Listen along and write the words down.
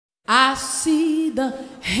I see the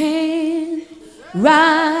handwriting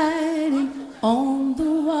on the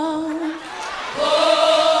wall.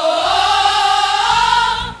 Oh,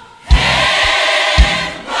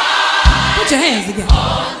 handwriting. Put your hands together.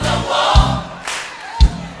 On the wall.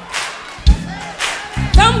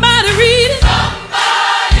 Somebody read it.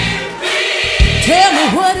 Somebody read it. Tell me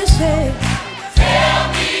what it says. Tell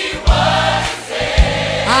me what it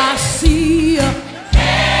says. I see a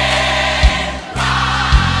handwriting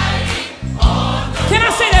on the wall. Can I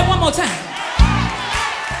say that one more time?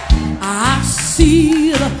 I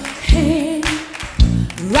see the handwriting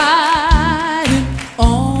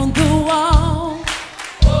on the wall.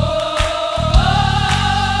 Oh,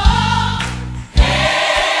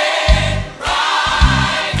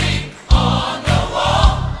 handwriting on the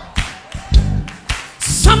wall.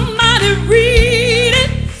 Somebody read it.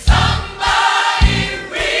 Somebody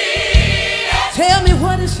read it. Tell me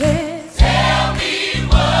what it says. Tell me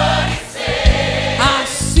what it says. I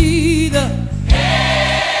see the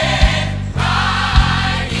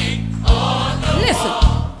handwriting on the Listen.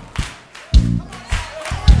 wall.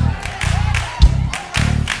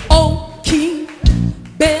 Oh, King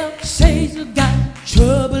Belshazzar got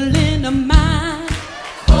trouble in the mind.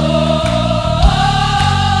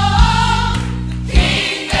 Oh,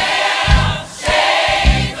 King Belshazzar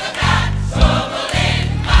got trouble in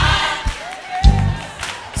mind.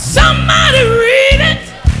 Somebody read it.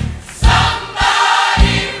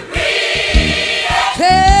 Somebody read it.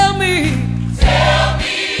 Tell me. Tell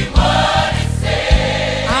me what it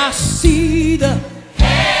says. I see the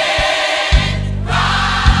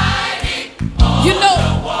Handwriting on You know,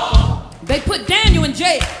 the wall. they put Daniel in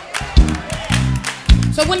jail.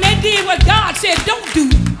 So when they did what God said don't do,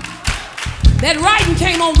 that writing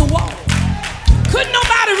came on the wall. Couldn't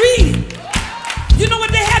nobody read it. You know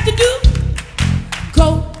what they had to do? Go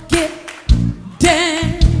get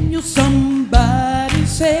Daniel some